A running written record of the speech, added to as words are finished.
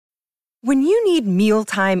When you need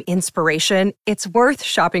mealtime inspiration, it's worth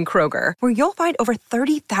shopping Kroger, where you'll find over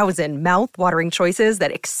 30,000 mouth-watering choices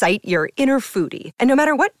that excite your inner foodie. And no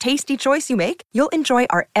matter what tasty choice you make, you'll enjoy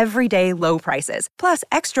our everyday low prices, plus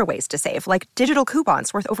extra ways to save, like digital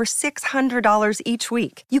coupons worth over $600 each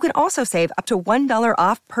week. You can also save up to $1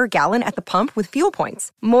 off per gallon at the pump with fuel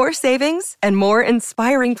points. More savings and more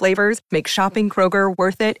inspiring flavors make shopping Kroger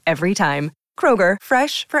worth it every time. Kroger,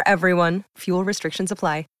 fresh for everyone. Fuel restrictions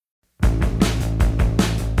apply.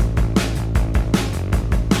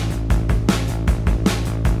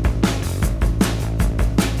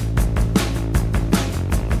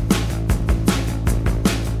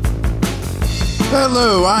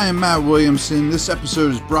 Hello, I am Matt Williamson. This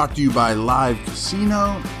episode is brought to you by Live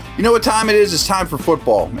Casino. You know what time it is? It's time for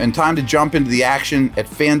football and time to jump into the action at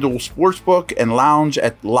FanDuel Sportsbook and lounge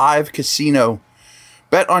at Live Casino.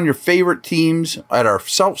 Bet on your favorite teams at our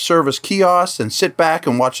self-service kiosks and sit back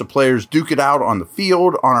and watch the players duke it out on the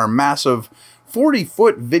field on our massive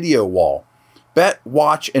 40-foot video wall. Bet,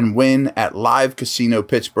 watch, and win at Live Casino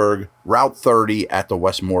Pittsburgh, Route 30 at the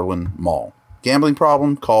Westmoreland Mall. Gambling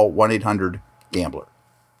problem? Call 1-800-GAMBLER.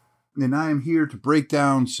 And I am here to break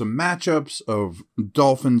down some matchups of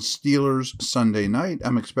Dolphins-Steelers Sunday night.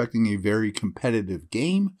 I'm expecting a very competitive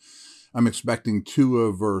game. I'm expecting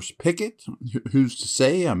Tua versus Pickett. Who's to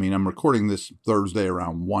say? I mean, I'm recording this Thursday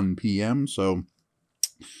around 1 p.m., so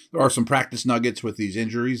there are some practice nuggets with these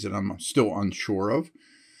injuries that I'm still unsure of.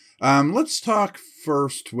 Let's talk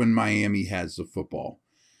first when Miami has the football.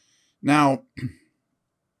 Now,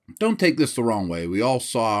 don't take this the wrong way. We all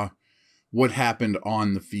saw what happened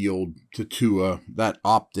on the field to Tua, that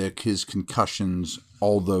optic, his concussions,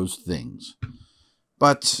 all those things.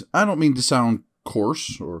 But I don't mean to sound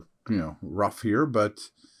coarse or, rough here, but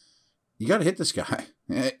you got to hit this guy.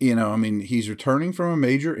 He's returning from a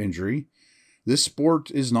major injury. This sport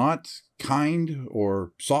is not kind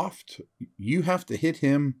or soft. You have to hit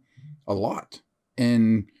him a lot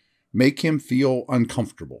and make him feel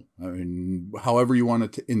uncomfortable. I mean, however you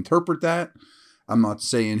want to interpret that. I'm not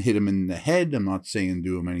saying hit him in the head. I'm not saying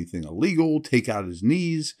do him anything illegal, take out his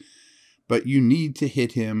knees, but you need to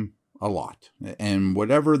hit him a lot. And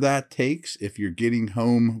whatever that takes, if you're getting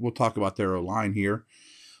home, we'll talk about their O-line here,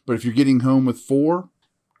 but if you're getting home with 4,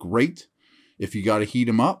 great. If you got to heat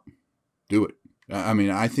him up, do it. I mean,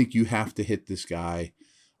 I think you have to hit this guy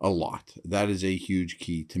a lot. That is a huge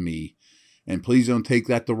key to me. And please don't take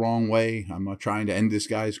that the wrong way. I'm not trying to end this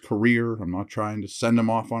guy's career. I'm not trying to send him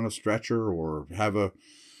off on a stretcher or have a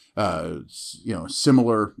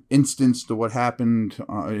similar instance to what happened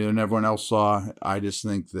and everyone else saw. I just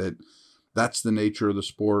think that that's the nature of the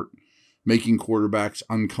sport. Making quarterbacks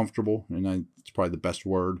uncomfortable, and it's probably the best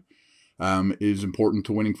word, is important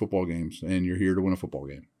to winning football games. And you're here to win a football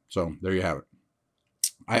game. So there you have it.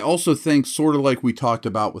 I also think, sort of like we talked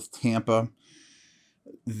about with Tampa,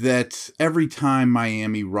 that every time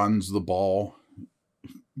Miami runs the ball,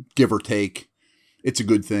 give or take, it's a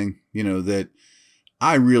good thing. That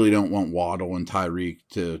I really don't want Waddle and Tyreek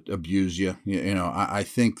to abuse you. I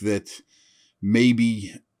think that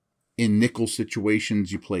maybe in nickel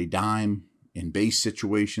situations you play dime, in base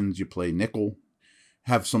situations you play nickel,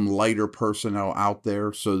 have some lighter personnel out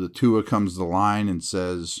there so the Tua comes to the line and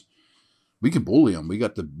says, we can bully them. We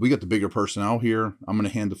got the bigger personnel here. I'm going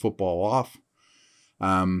to hand the football off.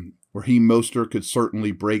 Raheem Mostert could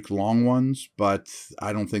certainly break long ones, but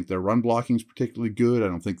I don't think their run blocking is particularly good. I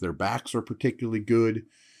don't think their backs are particularly good.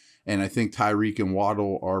 And I think Tyreek and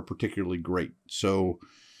Waddle are particularly great. So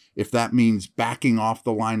if that means backing off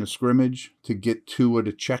the line of scrimmage to get Tua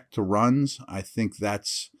to check to runs, I think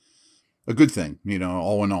that's a good thing,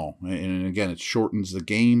 all in all. And again, it shortens the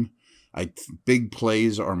game. Big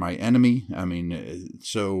plays are my enemy. I mean,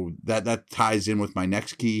 so that ties in with my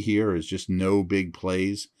next key here is just no big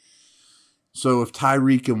plays. So if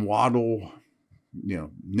Tyreek and Waddle,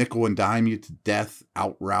 nickel and dime you to death,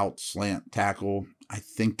 out route, slant tackle, I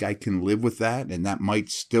think I can live with that. And that might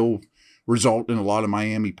still result in a lot of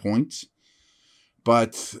Miami points.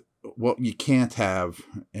 But what you can't have,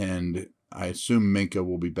 and I assume Minkah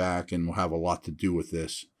will be back and will have a lot to do with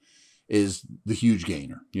this, is the huge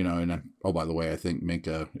gainer, and by the way, I think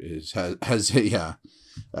Minkah has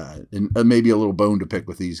maybe a little bone to pick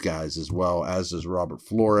with these guys as well, as is Robert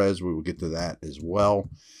Flores. We will get to that as well.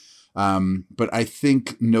 But I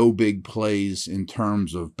think no big plays in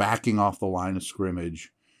terms of backing off the line of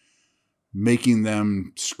scrimmage, making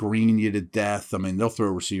them screen you to death. I mean, they'll throw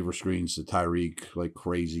receiver screens to Tyreek like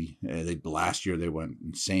crazy. Last year they went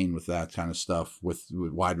insane with that kind of stuff with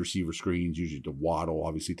wide receiver screens, usually to Waddle.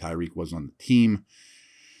 Obviously, Tyreek wasn't on the team.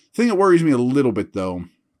 The thing that worries me a little bit, though,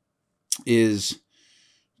 is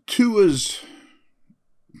Tua's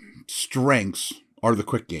strengths are the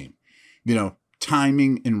quick game.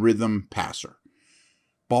 Timing and rhythm passer.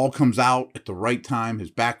 Ball comes out at the right time.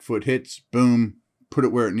 His back foot hits. Boom. Put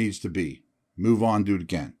it where it needs to be. Move on. Do it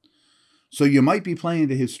again. So you might be playing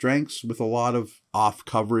to his strengths with a lot of off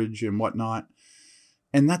coverage and whatnot.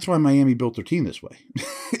 And that's why Miami built their team this way.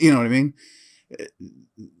 You know what I mean?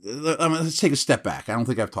 Let's take a step back. I don't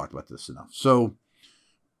think I've talked about this enough. So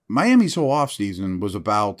Miami's whole offseason was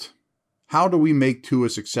about how do we make Tua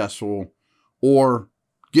successful or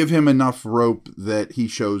give him enough rope that he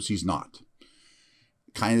shows he's not.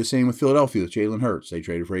 Kind of the same with Philadelphia with Jalen Hurts. They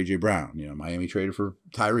traded for A.J. Brown. Miami traded for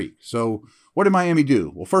Tyreek. So what did Miami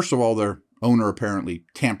do? Well, first of all, their owner apparently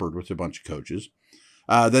tampered with a bunch of coaches.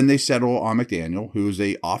 Then they settle on McDaniel, who is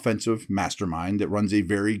a offensive mastermind that runs a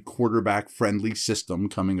very quarterback-friendly system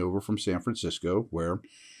coming over from San Francisco, where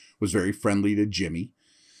was very friendly to Jimmy.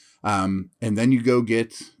 And then you go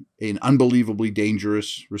get an unbelievably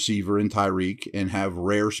dangerous receiver in Tyreek and have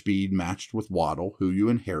rare speed matched with Waddle, who you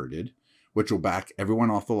inherited, which will back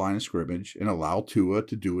everyone off the line of scrimmage and allow Tua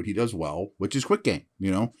to do what he does well, which is quick game,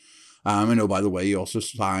 And by the way, you also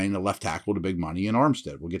signed a left tackle to big money in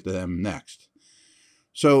Armstead. We'll get to them next.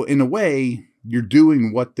 So in a way, you're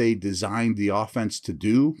doing what they designed the offense to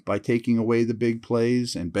do by taking away the big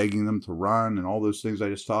plays and begging them to run and all those things I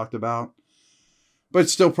just talked about. But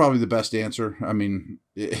it's still probably the best answer. I mean,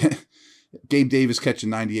 Gabe Davis catching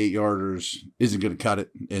 98-yarders isn't going to cut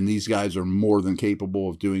it, and these guys are more than capable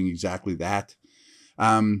of doing exactly that.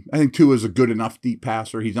 I think Tua is a good enough deep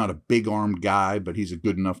passer. He's not a big-armed guy, but he's a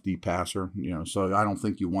good enough deep passer. So I don't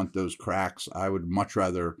think you want those cracks. I would much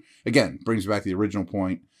rather, again, brings back the original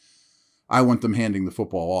point, I want them handing the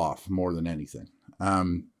football off more than anything.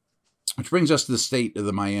 Which brings us to the state of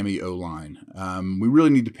the Miami O-line. We really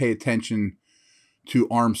need to pay attention to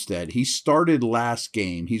Armstead. He started last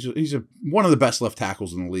game. He's one of the best left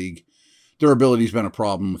tackles in the league. Durability's been a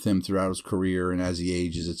problem with him throughout his career, and as he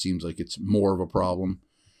ages, it seems like it's more of a problem.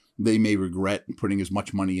 They may regret putting as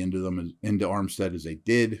much money into Armstead as they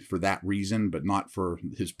did for that reason, but not for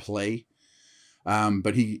his play.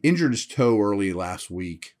 But he injured his toe early last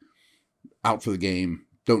week, out for the game.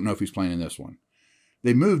 Don't know if he's playing in this one.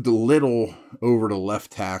 They moved Little over to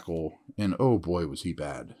left tackle, and oh boy, was he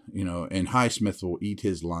bad. And Highsmith will eat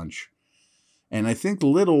his lunch. And I think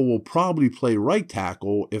Little will probably play right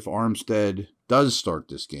tackle if Armstead does start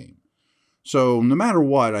this game. So no matter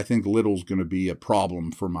what, I think Little's going to be a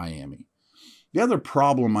problem for Miami. The other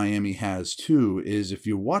problem Miami has, too, is if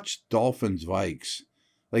you watch Dolphins-Vikes,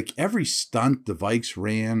 like every stunt the Vikes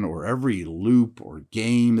ran or every loop or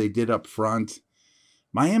game they did up front,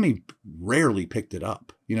 Miami rarely picked it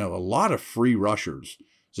up. A lot of free rushers.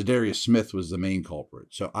 Zadarius Smith was the main culprit.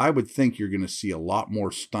 So I would think you're going to see a lot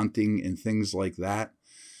more stunting and things like that.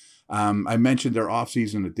 I mentioned their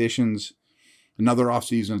offseason additions. Another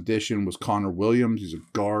offseason addition was Connor Williams. He's a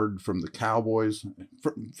guard from the Cowboys.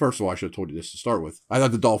 First of all, I should have told you this to start with. I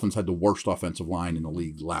thought the Dolphins had the worst offensive line in the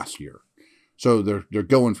league last year. So they're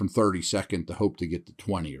going from 32nd to hope to get to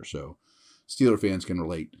 20 or so. Steeler fans can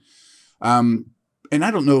relate. And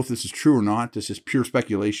I don't know if this is true or not. This is pure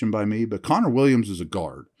speculation by me, but Connor Williams is a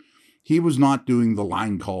guard. He was not doing the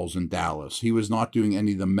line calls in Dallas. He was not doing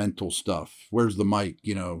any of the mental stuff. Where's the mic?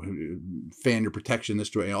 Fan your protection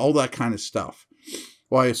this way, all that kind of stuff.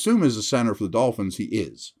 Well, I assume as a center for the Dolphins, he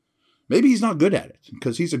is. Maybe he's not good at it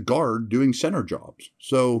because he's a guard doing center jobs.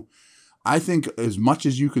 So I think as much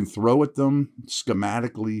as you can throw at them,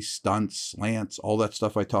 schematically, stunts, slants, all that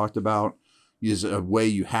stuff I talked about, is a way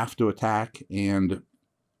you have to attack. And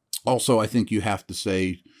also, I think you have to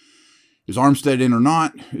say, is Armstead in or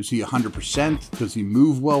not? Is he 100%? Does he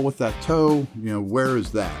move well with that toe? Where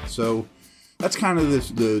is that? So that's kind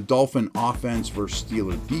of the Dolphin offense versus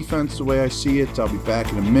Steeler defense, the way I see it. I'll be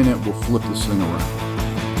back in a minute. We'll flip this thing around.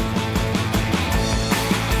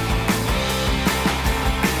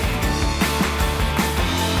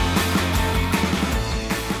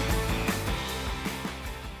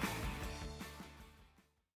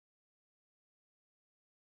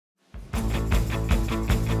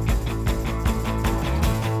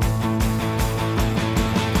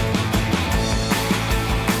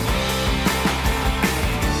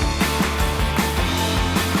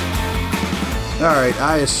 All right,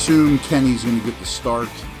 I assume Kenny's going to get the start.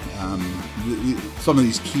 Some of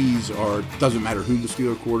these keys doesn't matter who the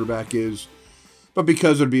Steeler quarterback is, but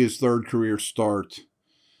because it'd be his third career start,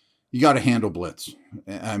 you got to handle blitz.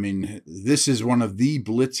 I mean, this is one of the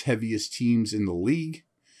blitz heaviest teams in the league.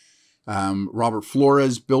 Robert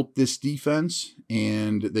Flores built this defense,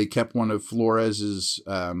 and they kept one of Flores's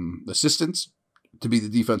assistants to be the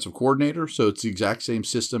defensive coordinator. So it's the exact same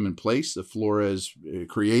system in place that Flores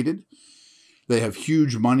created. They have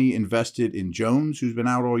huge money invested in Jones, who's been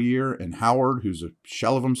out all year, and Howard, who's a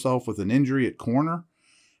shell of himself with an injury at corner.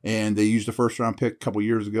 And they used a first-round pick a couple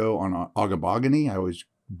years ago on Agabagani. I always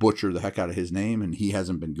butcher the heck out of his name, and he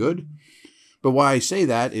hasn't been good. But why I say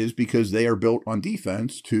that is because they are built on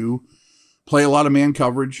defense to play a lot of man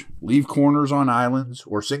coverage, leave corners on islands,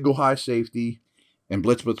 or single high safety, and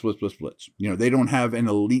blitz. They don't have an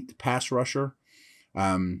elite pass rusher.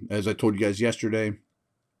 As I told you guys yesterday,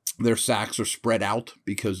 their sacks are spread out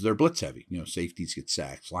because they're blitz heavy. Safeties get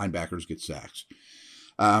sacks, linebackers get sacks.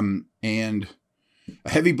 And a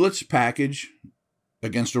heavy blitz package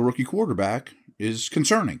against a rookie quarterback is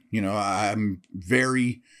concerning. I'm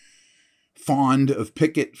very fond of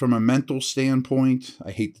Pickett from a mental standpoint.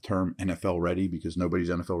 I hate the term NFL ready because nobody's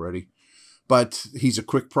NFL ready, but he's a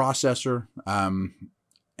quick processor.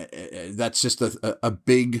 That's just a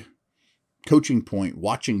big coaching point,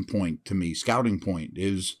 watching point to me, scouting point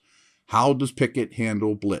is how does Pickett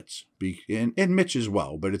handle blitz? And Mitch as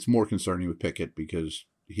well, but it's more concerning with Pickett because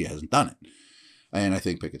he hasn't done it. And I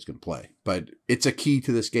think Pickett's going to play. But it's a key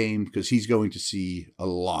to this game because he's going to see a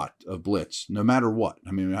lot of blitz, no matter what.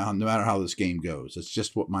 No matter how this game goes. It's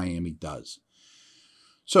just what Miami does.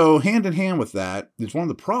 So hand in hand with that, it's one of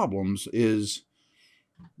the problems is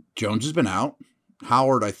Jones has been out.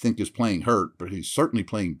 Howard, I think, is playing hurt, but he's certainly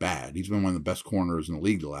playing bad. He's been one of the best corners in the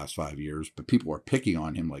league the last 5 years, but people are picking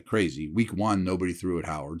on him like crazy. Week 1, nobody threw at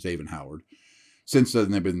Howard, Xavier Howard. Since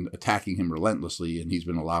then, they've been attacking him relentlessly, and he's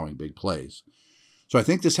been allowing big plays. So I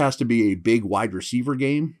think this has to be a big wide receiver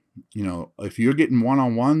game. If you're getting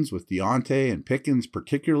one-on-ones with Deontay and Pickens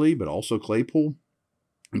particularly, but also Claypool,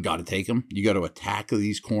 you got to take them. You got to attack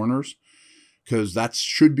these corners because that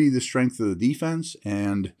should be the strength of the defense.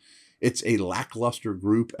 And it's a lackluster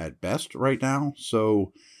group at best right now.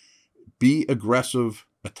 So be aggressive,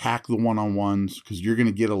 attack the one-on-ones because you're going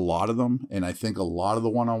to get a lot of them. And I think a lot of the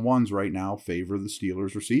one-on-ones right now favor the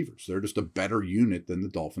Steelers receivers. They're just a better unit than the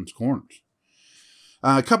Dolphins corners.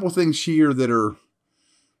 A couple of things here that are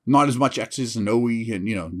not as much X's and O's and,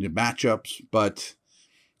 the matchups, but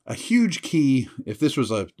a huge key, if this was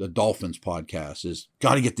a Dolphins podcast, is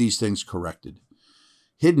got to get these things corrected.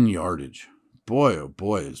 Hidden yardage. Boy, oh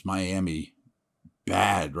boy, is Miami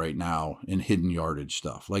bad right now in hidden yardage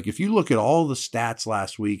stuff. Like if you look at all the stats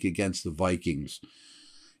last week against the Vikings,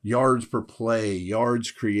 yards per play, yards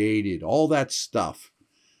created, all that stuff,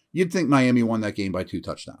 you'd think Miami won that game by 2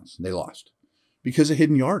 touchdowns. They lost. Because of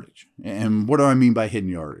hidden yardage. And what do I mean by hidden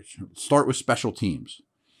yardage? Start with special teams.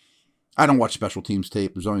 I don't watch special teams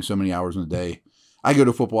tape. There's only so many hours in a day. I go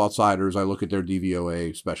to Football Outsiders. I look at their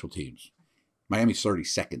DVOA special teams. Miami's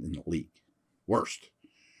 32nd in the league. Worst.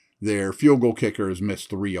 Their field goal kicker has missed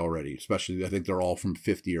 3 already, especially I think they're all from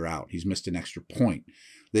 50 or out. He's missed an extra point.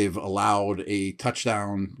 They've allowed a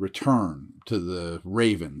touchdown return to the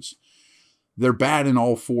Ravens. They're bad in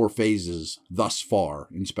all 4 phases thus far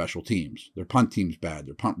in special teams. Their punt team's bad.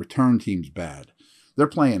 Their punt return team's bad. They're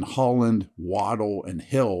playing Holland, Waddle, and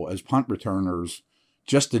Hill as punt returners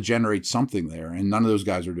just to generate something there, and none of those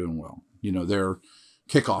guys are doing well. Their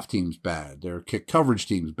kickoff team's bad. Their kick coverage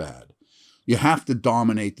team's bad. You have to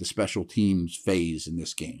dominate the special teams phase in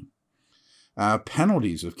this game.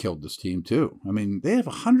 Penalties have killed this team, too. They have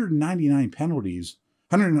 199 penalties.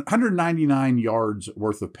 199 yards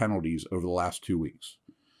worth of penalties over the last 2 weeks.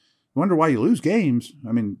 You wonder why you lose games.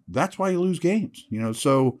 That's why you lose games.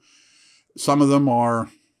 So some of them are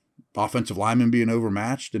offensive linemen being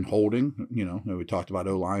overmatched and holding. We talked about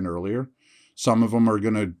O-line earlier. Some of them are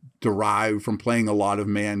going to derive from playing a lot of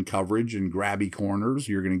man coverage and grabby corners.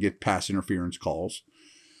 You're going to get pass interference calls.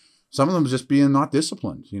 Some of them just being not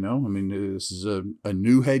disciplined, this is a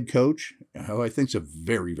new head coach, who I think is a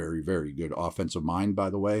very, very, very good offensive mind, by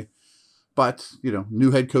the way. But,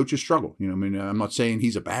 new head coaches struggle. I'm not saying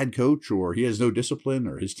he's a bad coach or he has no discipline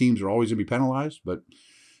or his teams are always going to be penalized, but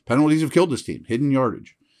penalties have killed this team, hidden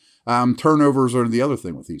yardage. Turnovers are the other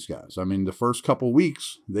thing with these guys. The first couple of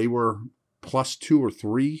weeks, they were +2 or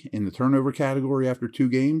 3 in the turnover category after 2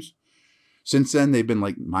 games. Since then, they've been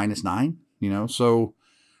like -9, so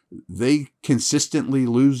they consistently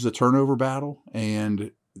lose the turnover battle,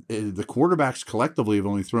 and the quarterbacks collectively have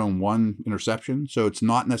only thrown 1 interception. So it's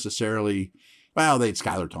not necessarily, they had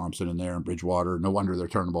Skylar Thompson in there and Bridgewater. No wonder they're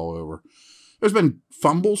turning the ball over. There's been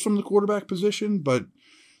fumbles from the quarterback position, but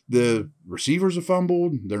the receivers have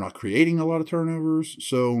fumbled. They're not creating a lot of turnovers.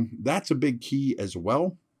 So that's a big key as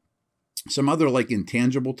well. Some other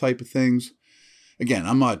intangible type of things. Again,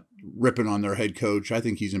 I'm not ripping on their head coach. I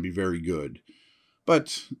think he's going to be very good.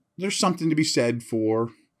 But there's something to be said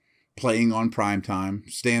for playing on primetime,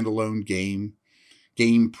 standalone game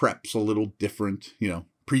prep's a little different,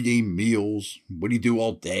 pregame meals. What do you do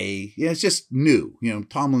all day? Yeah, it's just new.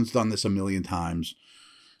 Tomlin's done this a million times.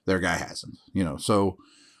 Their guy hasn't, so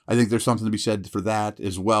I think there's something to be said for that,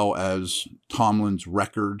 as well as Tomlin's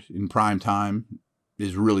record in primetime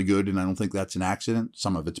is really good, and I don't think that's an accident.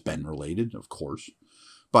 Some of it's been related, of course.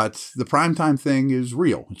 But the primetime thing is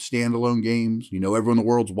real. It's standalone games. Everyone in the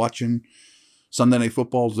world's watching. Sunday Night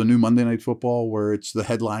Football is the new Monday Night Football, where it's the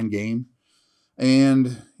headline game.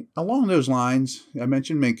 And along those lines, I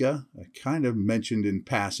mentioned Minkah. I kind of mentioned in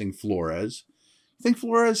passing Flores. You think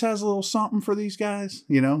Flores has a little something for these guys?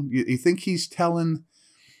 You think he's telling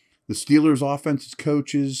the Steelers offensive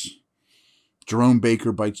coaches, Jerome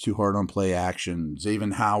Baker bites too hard on play action.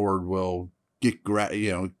 Xavier Howard will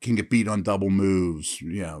can get beat on double moves.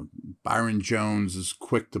 Byron Jones is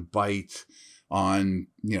quick to bite on,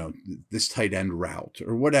 this tight end route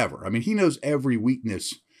or whatever. I mean, he knows every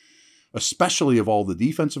weakness, especially of all the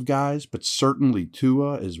defensive guys, but certainly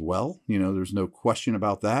Tua as well. There's no question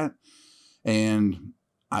about that. And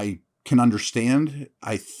I can understand.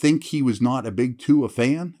 I think he was not a big Tua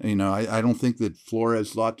fan. I don't think that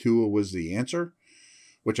Flores thought Tua was the answer,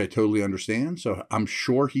 which I totally understand. So I'm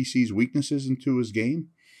sure he sees weaknesses in Tua's game.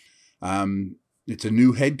 It's a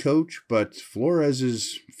new head coach, but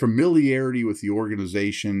Flores' familiarity with the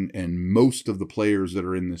organization and most of the players that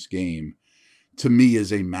are in this game, to me,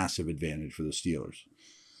 is a massive advantage for the Steelers.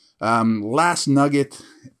 Last nugget,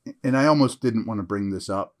 and I almost didn't want to bring this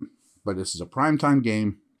up, but this is a primetime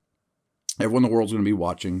game. Everyone in the world's going to be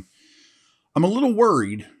watching. I'm a little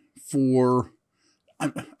worried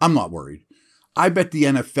I'm not worried. I bet the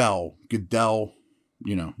NFL, Goodell,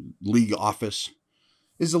 league office,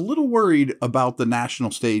 is a little worried about the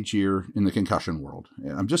national stage here in the concussion world.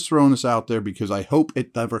 And I'm just throwing this out there because I hope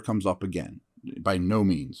it never comes up again. By no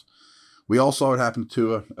means. We all saw what happened to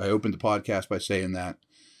Tua. I opened the podcast by saying that.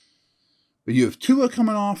 But you have Tua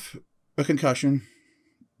coming off a concussion.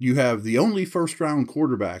 You have the only first-round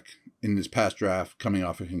quarterback in this past draft coming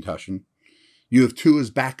off a concussion. You have Tua's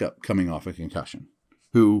backup coming off a concussion,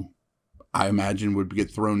 who I imagine would get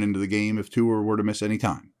thrown into the game if Tua were to miss any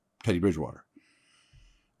time. Teddy Bridgewater.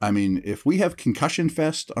 I mean, if we have concussion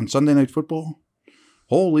fest on Sunday Night Football,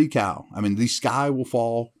 holy cow. I mean, the sky will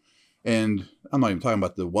fall. And I'm not even talking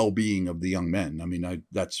about the well-being of the young men. I mean,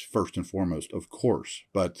 that's first and foremost, of course.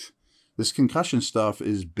 But this concussion stuff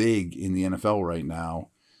is big in the NFL right now.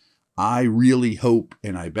 I really hope,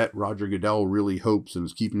 and I bet Roger Goodell really hopes and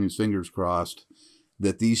is keeping his fingers crossed,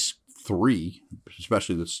 that these three,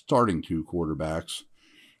 especially the starting two quarterbacks,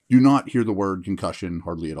 do not hear the word concussion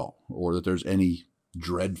hardly at all, or that there's any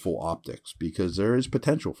dreadful optics, because there is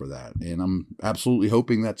potential for that. And I'm absolutely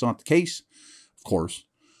hoping that's not the case, of course.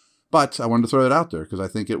 But I wanted to throw it out there because I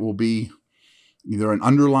think it will be either an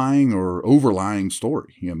underlying or overlying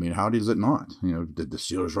story. I mean, how does it not? Did the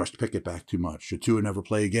Steelers rush Pickett back too much? Should Tua never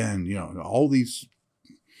play again? All these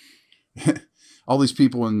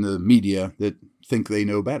people in the media that think they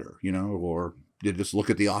know better, or you just look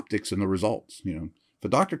at the optics and the results. If a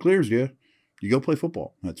doctor clears you, you go play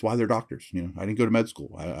football. That's why they're doctors. I didn't go to med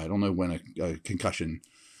school. I don't know when a concussion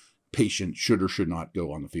patient should or should not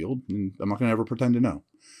go on the field. And I'm not going to ever pretend to know.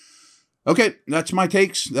 Okay, that's my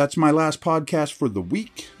takes. That's my last podcast for the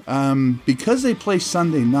week. Because they play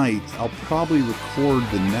Sunday night, I'll probably record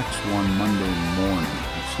the next one Monday morning.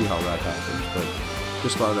 We'll see how that happens, but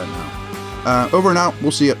just thought of that now. Over and out.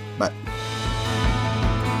 We'll see you. Bye.